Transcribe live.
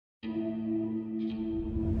He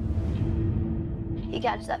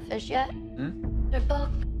catch that fish yet? Their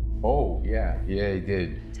book. Oh, yeah, he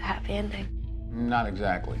did. It's a happy ending. Not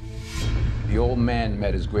exactly. The old man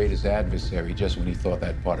met his greatest adversary just when he thought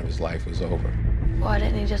that part of his life was over. Why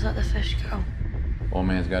didn't he just let the fish go? Old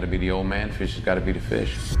man's got to be the old man, fish has got to be the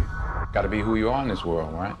fish. Got to be who you are in this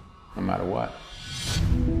world, right? No matter what.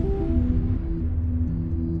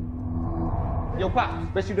 Yo,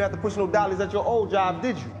 Pop, bet you didn't have to push no dollies at your old job,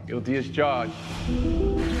 did you? Guilty as charged.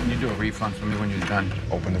 Can you do a refund for me when you're done?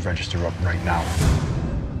 Open the register up right now.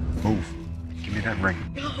 Move. Give me that ring.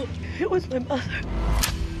 No, it was my mother.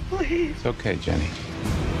 Please. It's okay, Jenny.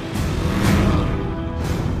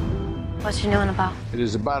 What's she knowing about? It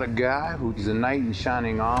is about a guy who's a knight in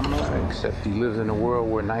shining armor, except he lives in a world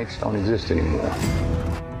where knights don't exist anymore.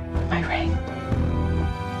 My ring.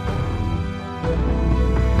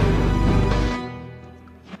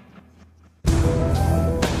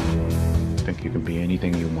 Think you can be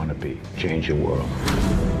anything you want to be. Change your world.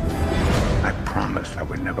 I promised I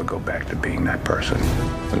would never go back to being that person.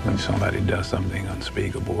 But when somebody does something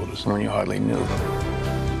unspeakable to someone you hardly knew,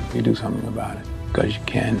 you do something about it. Because you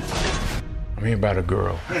can. I'm here about a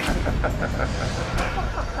girl.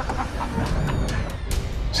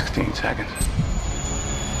 16 seconds.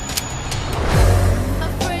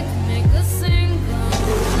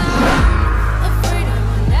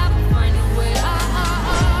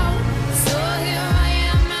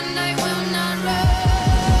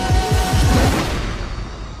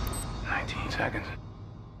 Seconds.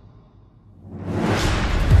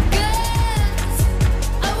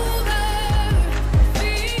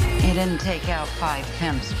 You didn't take out 5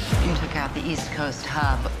 pimps. You took out the East Coast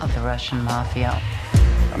hub of the Russian mafia.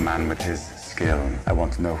 A man with his skill. I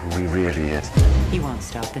want to know who he really is. He won't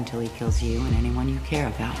stop until he kills you and anyone you care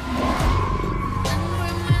about.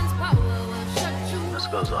 This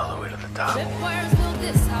goes all the way to the top.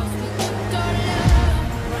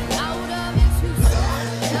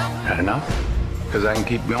 Had enough? Because I can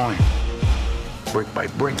keep going. Brick by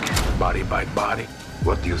brick, body by body.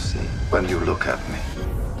 What do you see when you look at me?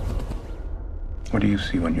 What do you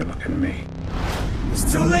see when you look at me?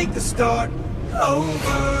 It's too late to start over.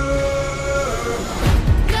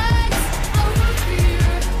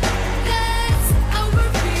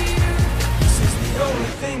 This is the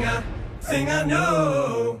only thing I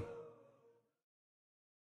know.